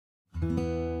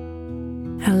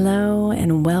Hello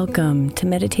and welcome to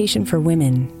Meditation for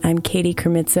Women. I'm Katie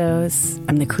Kermitzos.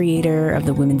 I'm the creator of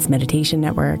the Women's Meditation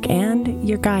Network and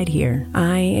your guide here.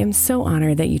 I am so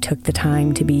honored that you took the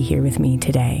time to be here with me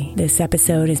today. This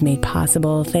episode is made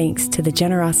possible thanks to the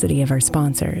generosity of our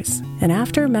sponsors. And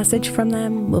after a message from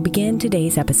them, we'll begin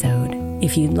today's episode.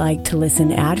 If you'd like to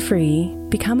listen ad-free,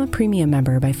 become a premium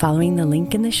member by following the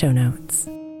link in the show notes.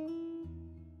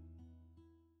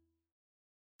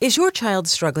 Is your child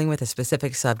struggling with a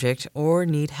specific subject or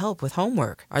need help with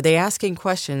homework? Are they asking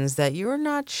questions that you're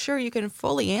not sure you can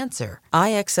fully answer?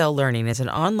 IXL Learning is an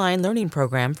online learning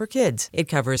program for kids. It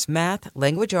covers math,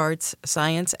 language arts,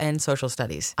 science, and social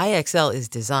studies. IXL is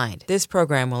designed. This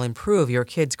program will improve your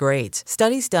kids' grades.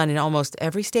 Studies done in almost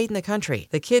every state in the country.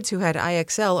 The kids who had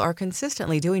IXL are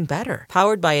consistently doing better.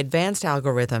 Powered by advanced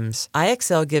algorithms,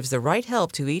 IXL gives the right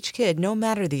help to each kid no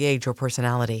matter the age or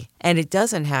personality. And it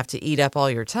doesn't have to eat up all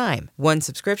your time. One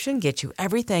subscription gets you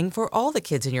everything for all the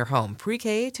kids in your home,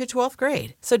 pre-K to 12th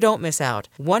grade. So don't miss out.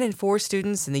 1 in 4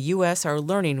 students in the U.S. are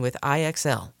learning with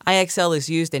IXL. IXL is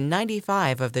used in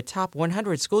 95 of the top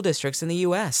 100 school districts in the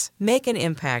U.S. Make an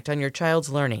impact on your child's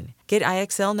learning. Get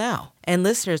IXL now. And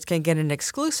listeners can get an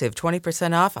exclusive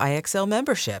 20% off IXL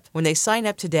membership when they sign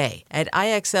up today at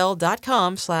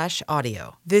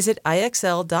IXL.com/audio. Visit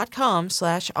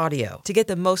IXL.com/audio to get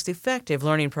the most effective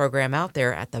learning program out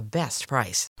there at the best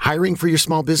price. Hiring for your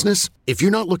small business? If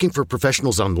you're not looking for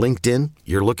professionals on LinkedIn,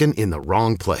 you're looking in the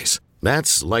wrong place.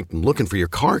 That's like looking for your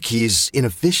car keys in a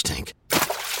fish tank.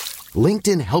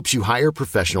 LinkedIn helps you hire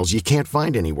professionals you can't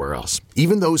find anywhere else,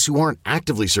 even those who aren't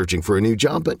actively searching for a new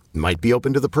job but might be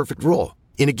open to the perfect role.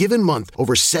 In a given month,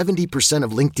 over 70%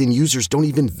 of LinkedIn users don't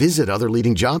even visit other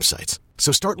leading job sites.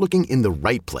 So start looking in the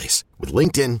right place. With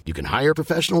LinkedIn, you can hire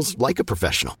professionals like a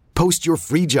professional. Post your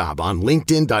free job on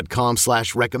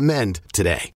linkedin.com/recommend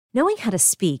today. Knowing how to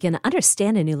speak and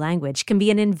understand a new language can be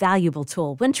an invaluable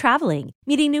tool when traveling,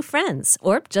 meeting new friends,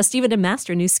 or just even to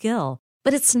master a new skill.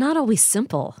 But it's not always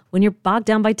simple when you're bogged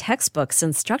down by textbooks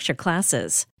and structured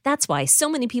classes. That's why so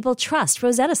many people trust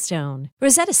Rosetta Stone.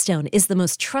 Rosetta Stone is the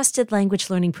most trusted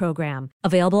language learning program,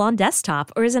 available on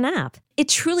desktop or as an app. It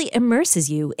truly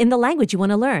immerses you in the language you want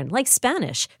to learn, like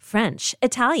Spanish, French,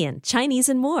 Italian, Chinese,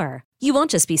 and more. You won't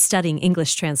just be studying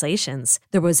English translations.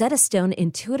 The Rosetta Stone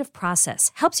intuitive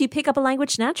process helps you pick up a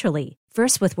language naturally,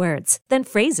 first with words, then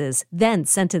phrases, then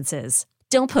sentences.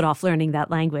 Don't put off learning that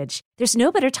language. There's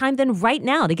no better time than right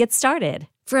now to get started.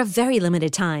 For a very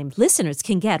limited time, listeners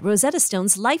can get Rosetta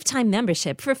Stone's lifetime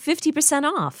membership for 50%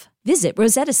 off. Visit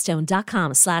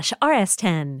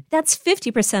rosettastone.com/rs10. That's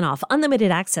 50% off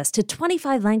unlimited access to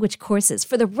 25 language courses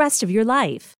for the rest of your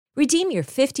life. Redeem your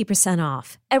 50%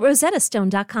 off at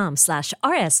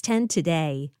rosettastone.com/rs10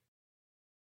 today.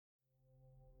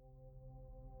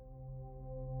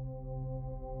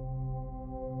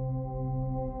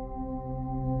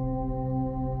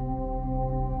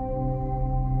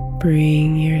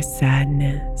 Bring your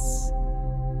sadness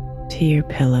to your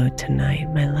pillow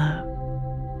tonight, my love,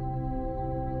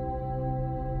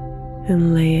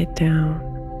 and lay it down.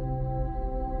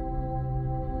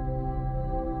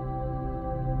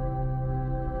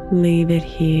 Leave it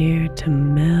here to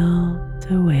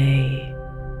melt away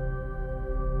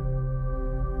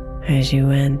as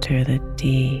you enter the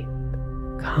deep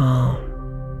calm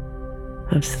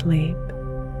of sleep.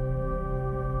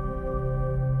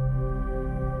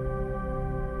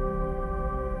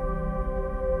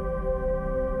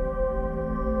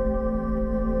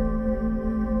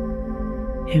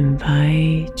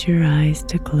 Invite your eyes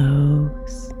to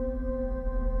close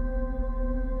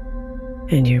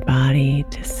and your body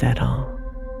to settle.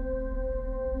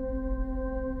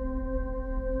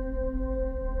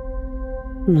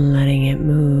 Letting it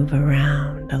move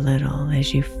around a little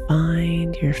as you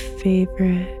find your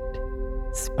favorite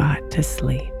spot to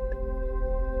sleep.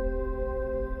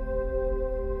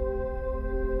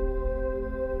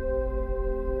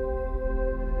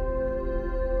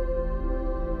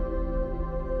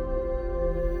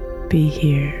 Be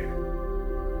here.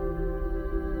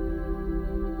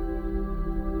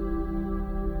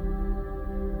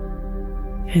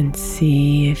 And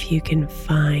see if you can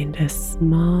find a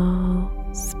small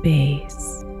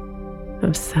space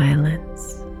of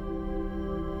silence.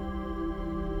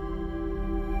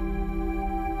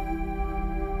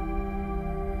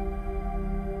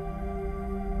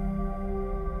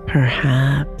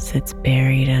 Perhaps it's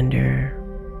buried under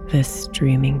the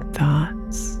streaming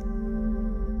thoughts.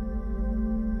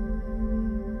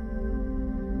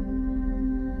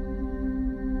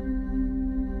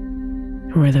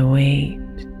 Or the weight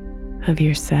of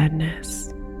your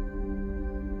sadness.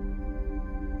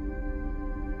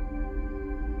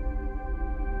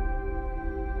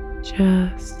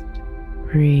 Just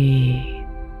breathe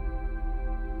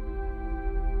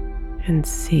and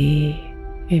see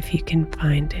if you can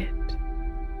find it.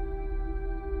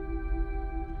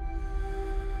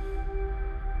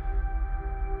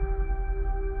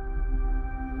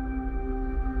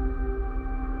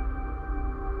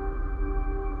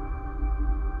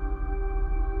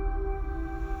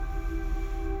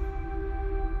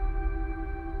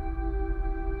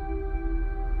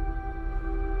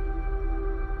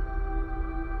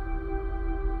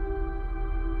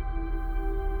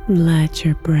 Let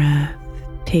your breath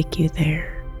take you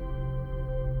there,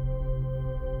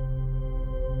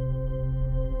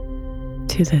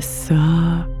 to the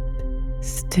soft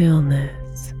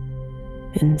stillness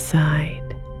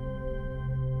inside.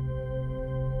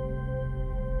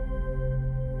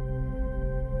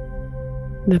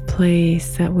 The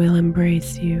place that will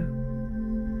embrace you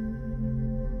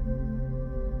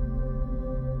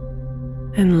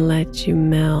and let you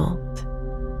melt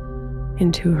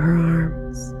into her arms.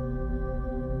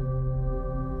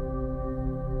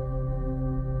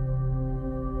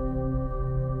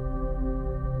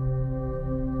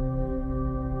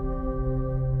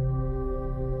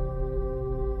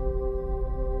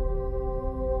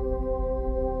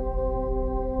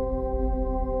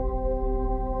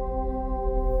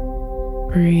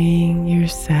 Bring your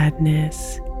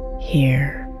sadness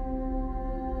here.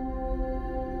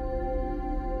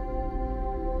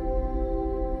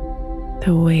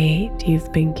 The weight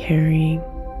you've been carrying.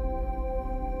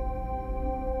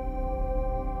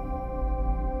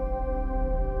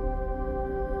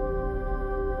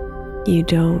 You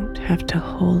don't have to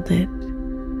hold it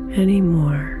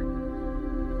anymore.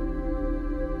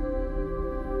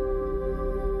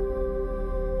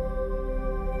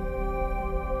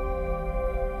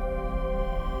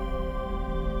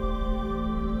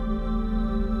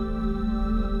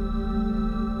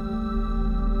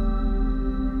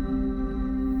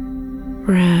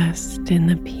 Rest in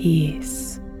the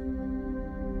peace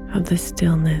of the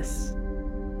stillness.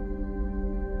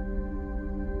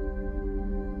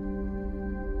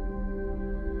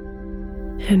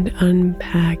 And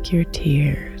unpack your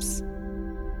tears.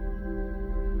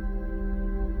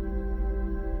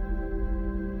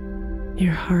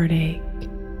 Your heartache.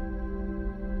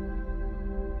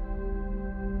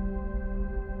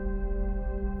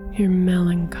 Your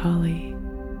melancholy.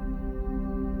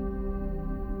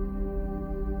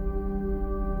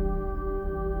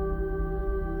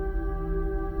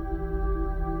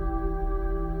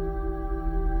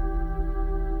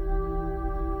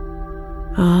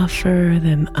 Offer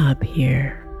them up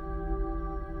here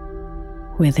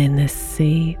within the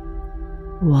safe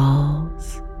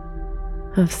walls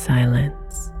of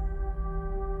silence.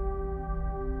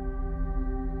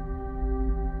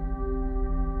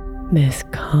 This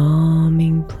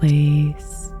calming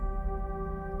place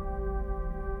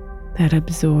that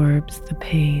absorbs the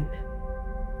pain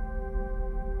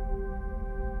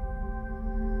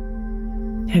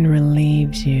and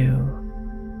relieves you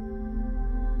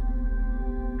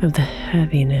of the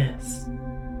heaviness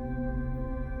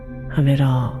of it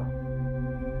all.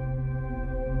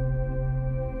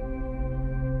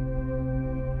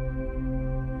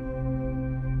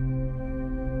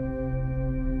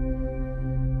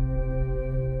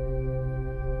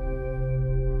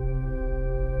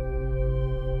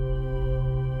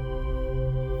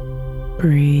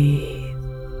 Breathe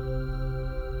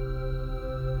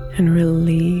and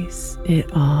release it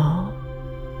all.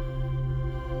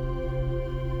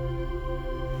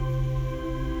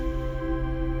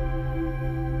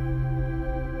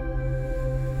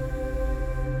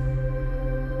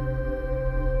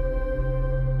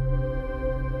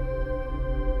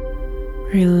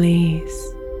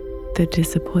 Release the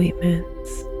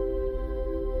disappointments.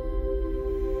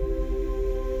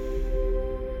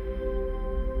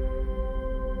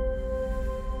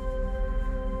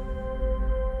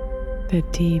 The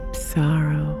deep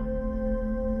sorrow.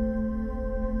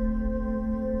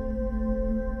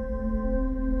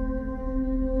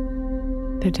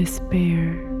 The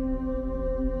despair.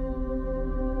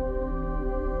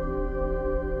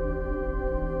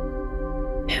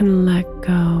 And let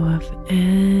go of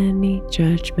any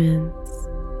judgments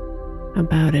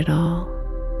about it all.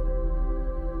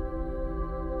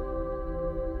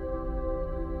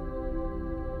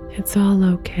 It's all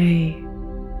okay.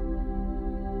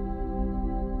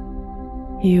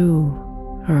 You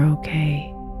are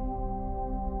okay.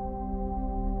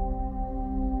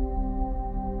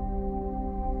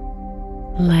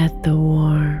 Let the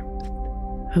warmth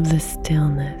of the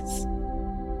stillness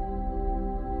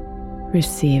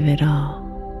receive it all.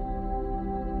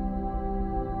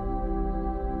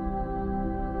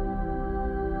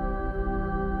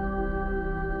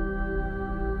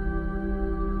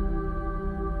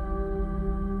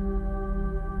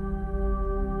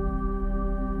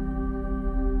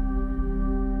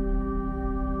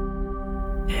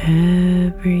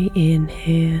 Every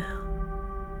inhale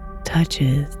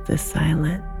touches the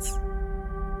silence,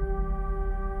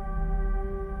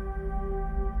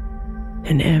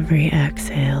 and every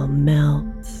exhale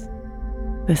melts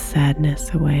the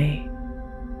sadness away.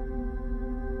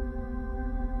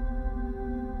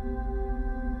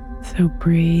 So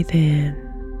breathe in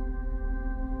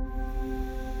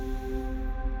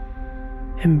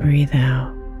and breathe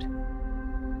out.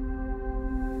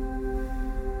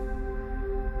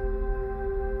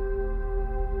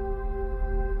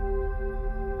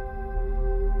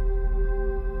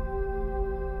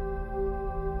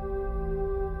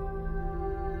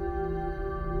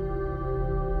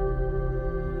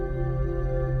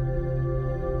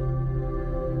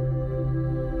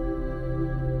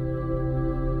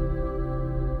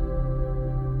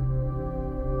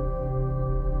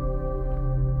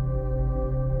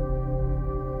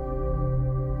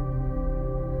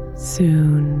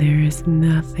 Soon there is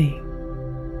nothing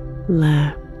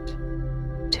left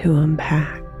to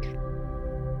unpack.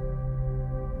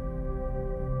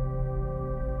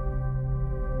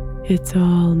 It's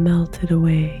all melted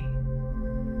away.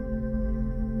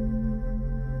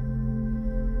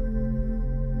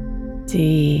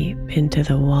 Deep into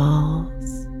the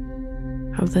walls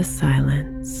of the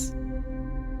silence.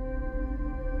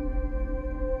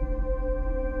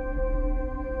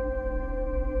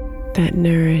 That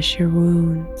nourish your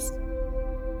wounds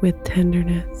with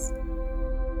tenderness.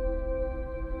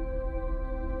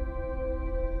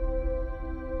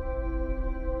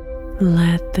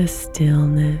 Let the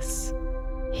stillness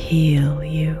heal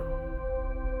you.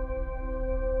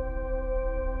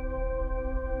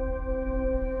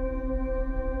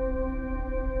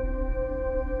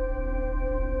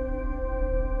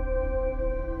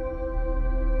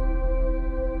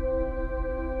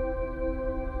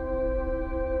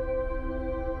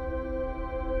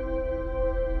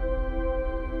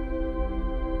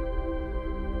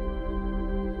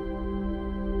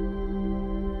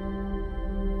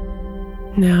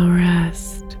 Now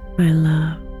rest, my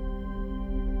love.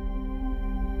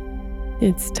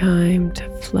 It's time to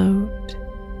float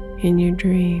in your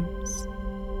dreams.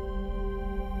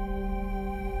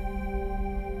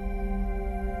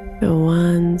 The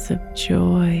ones of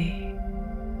joy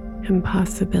and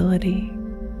possibility.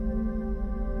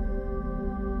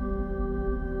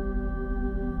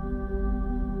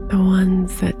 The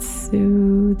ones that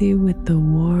soothe you with the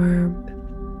warmth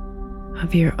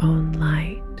of your own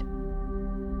light.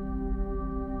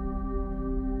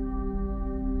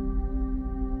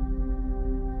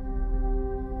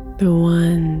 The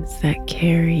ones that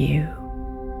carry you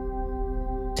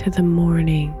to the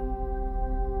morning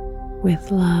with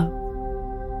love.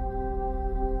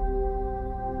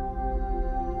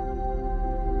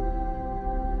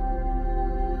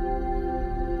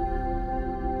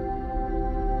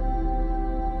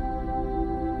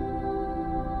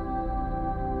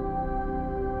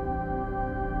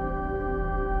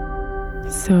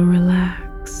 So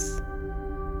relax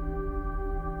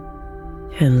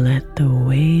and let the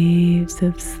waves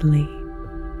of sleep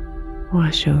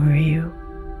wash over you.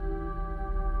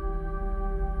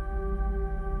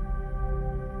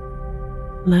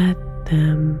 Let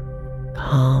them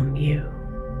calm you.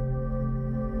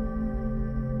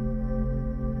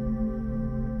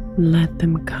 Let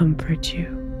them comfort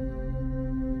you.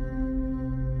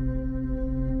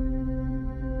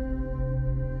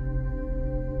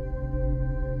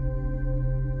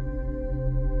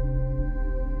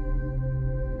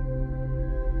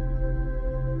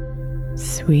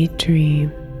 Sweet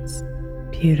dreams,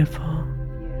 beautiful.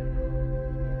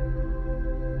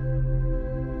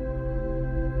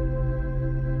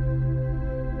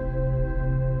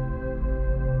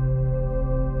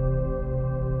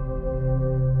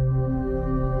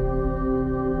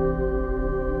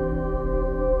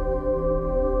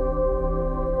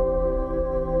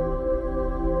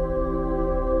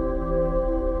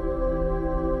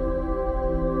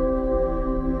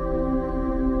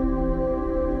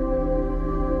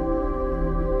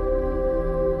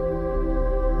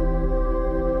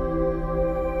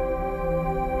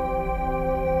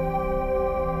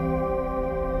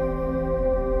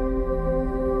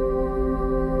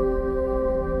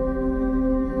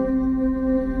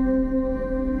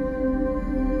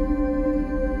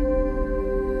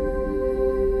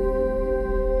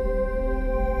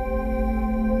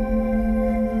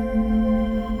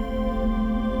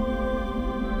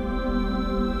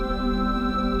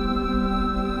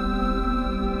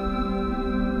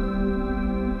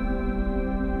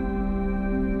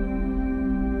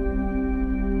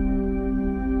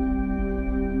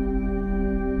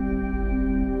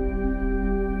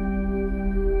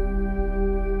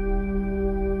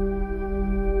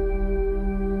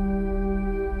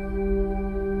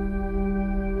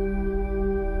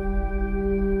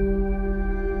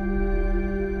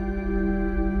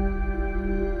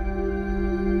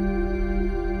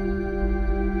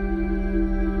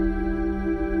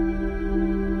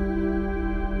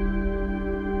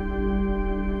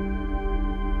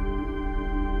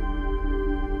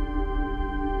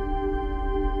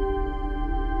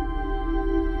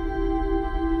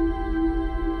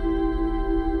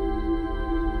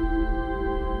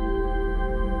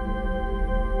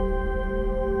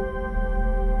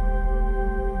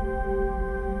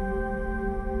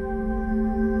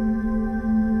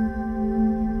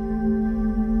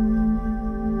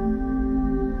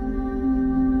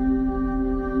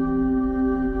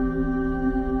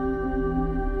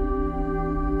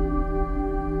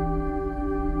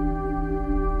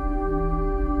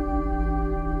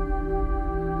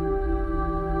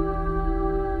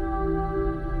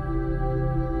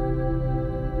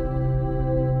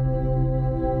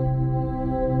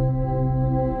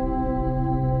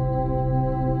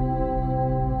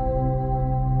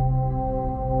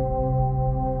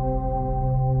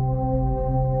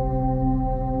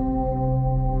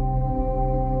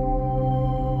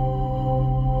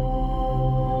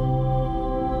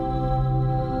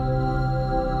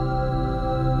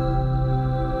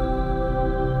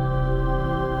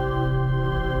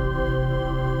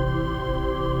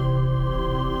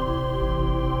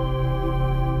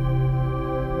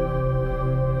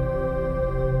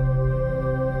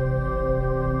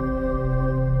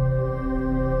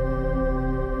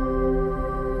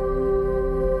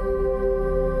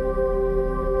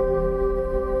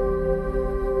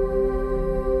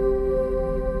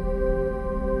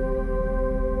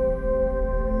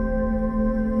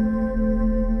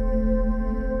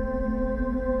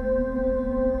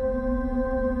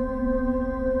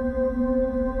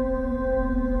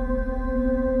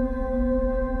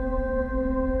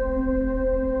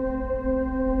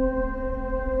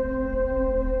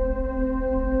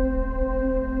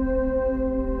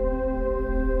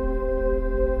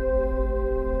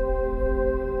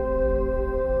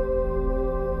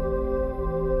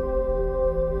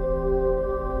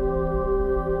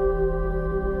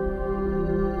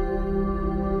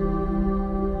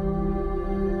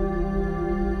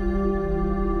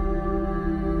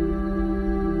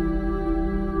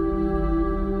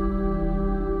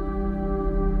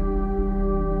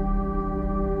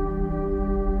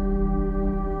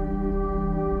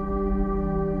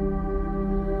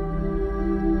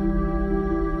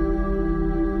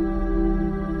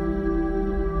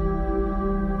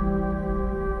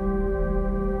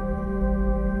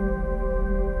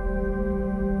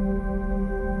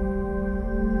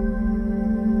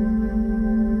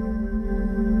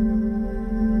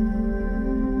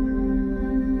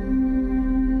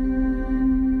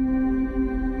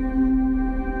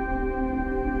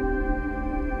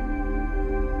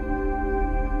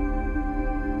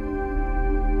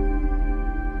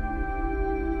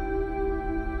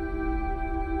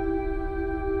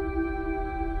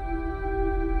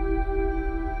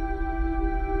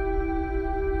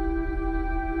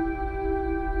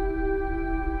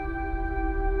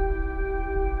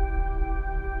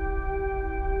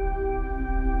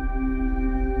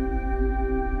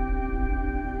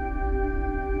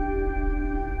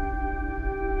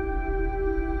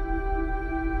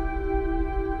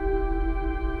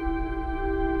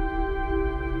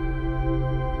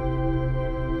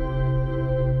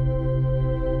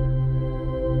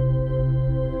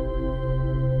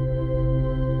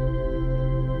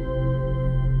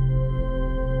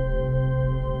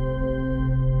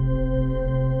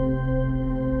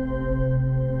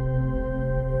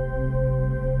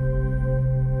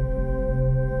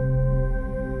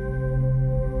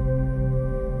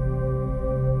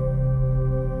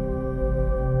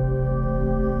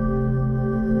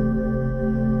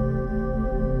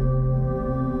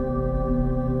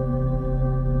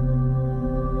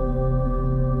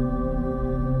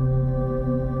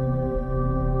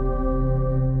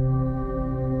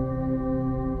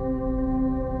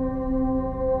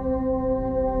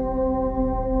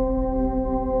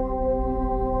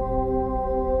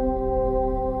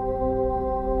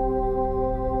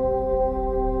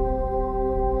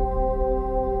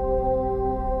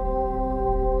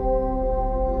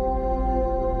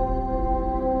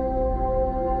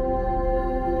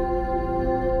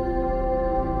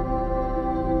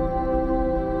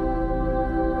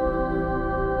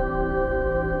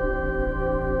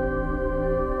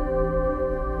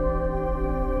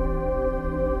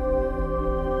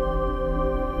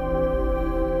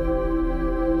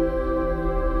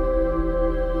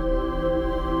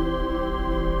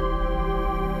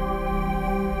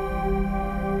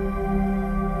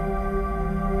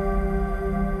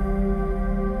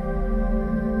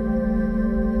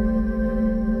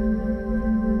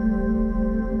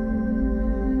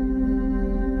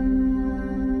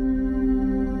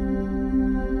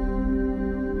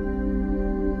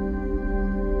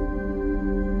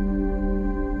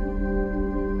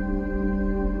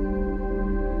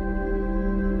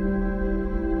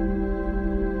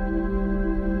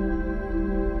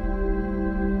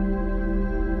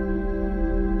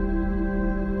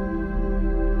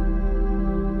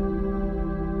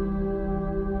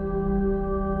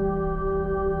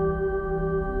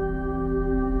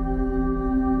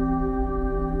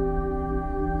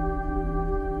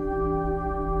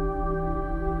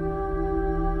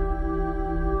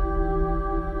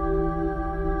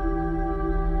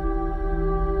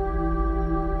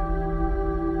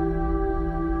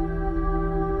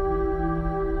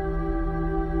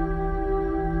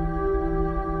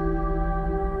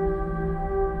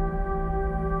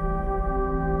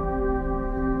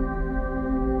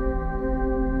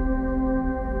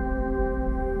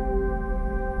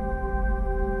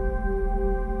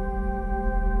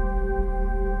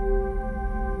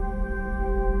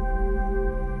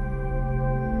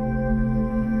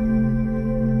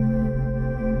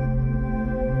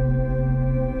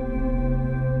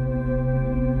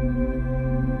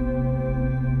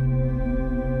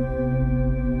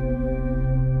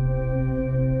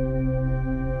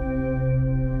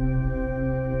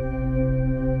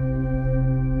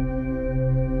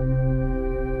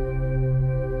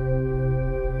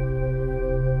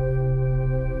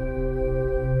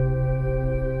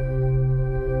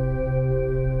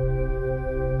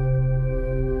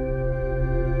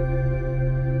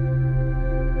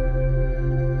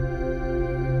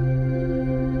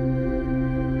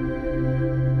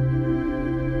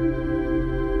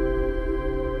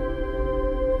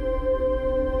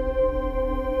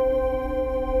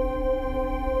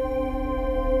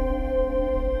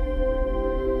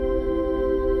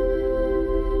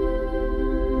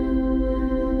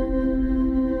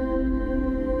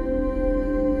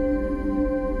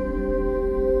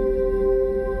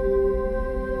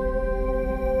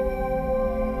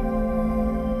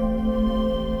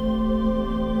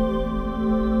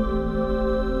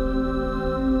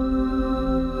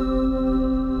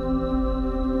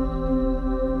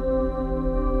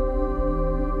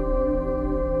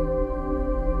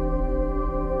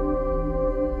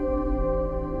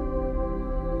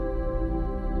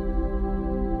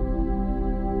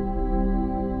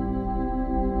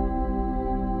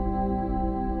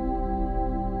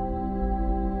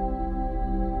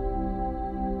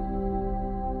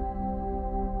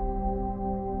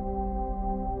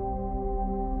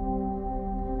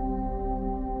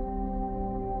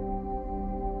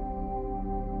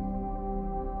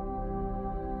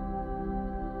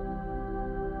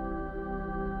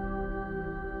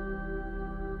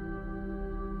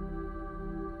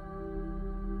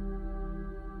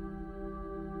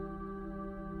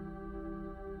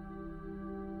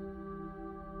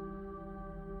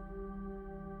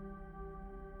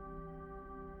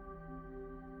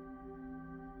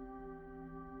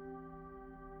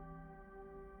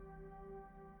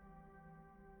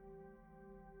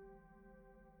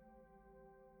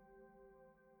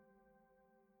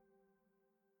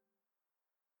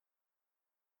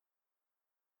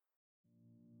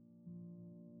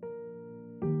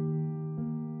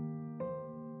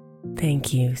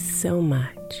 Thank you so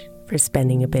much for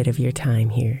spending a bit of your time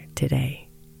here today.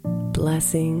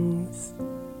 Blessings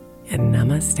and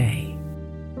namaste.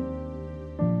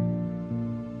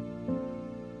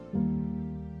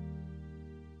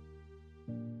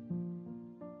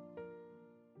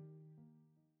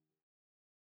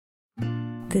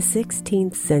 The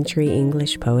 16th century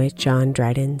English poet John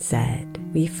Dryden said,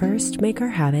 "We first make our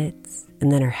habits,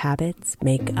 and then our habits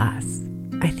make us."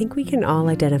 I think we can all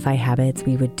identify habits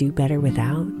we would do better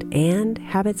without, and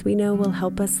habits we know will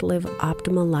help us live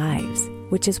optimal lives,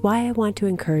 which is why I want to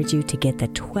encourage you to get the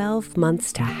 12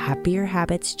 Months to Happier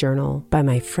Habits journal by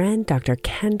my friend Dr.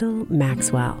 Kendall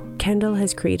Maxwell. Kendall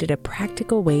has created a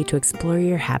practical way to explore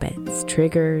your habits,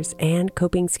 triggers, and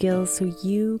coping skills so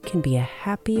you can be a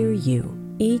happier you.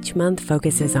 Each month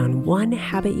focuses on one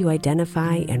habit you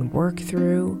identify and work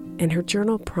through, and her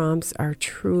journal prompts are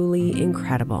truly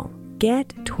incredible.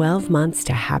 Get 12 Months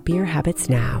to Happier Habits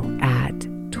now at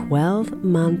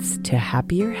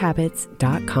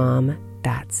 12monthstohappierhabits.com.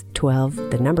 That's 12,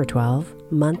 the number 12,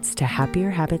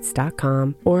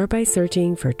 monthstohappierhabits.com, or by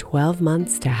searching for 12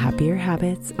 Months to Happier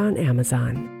Habits on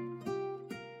Amazon.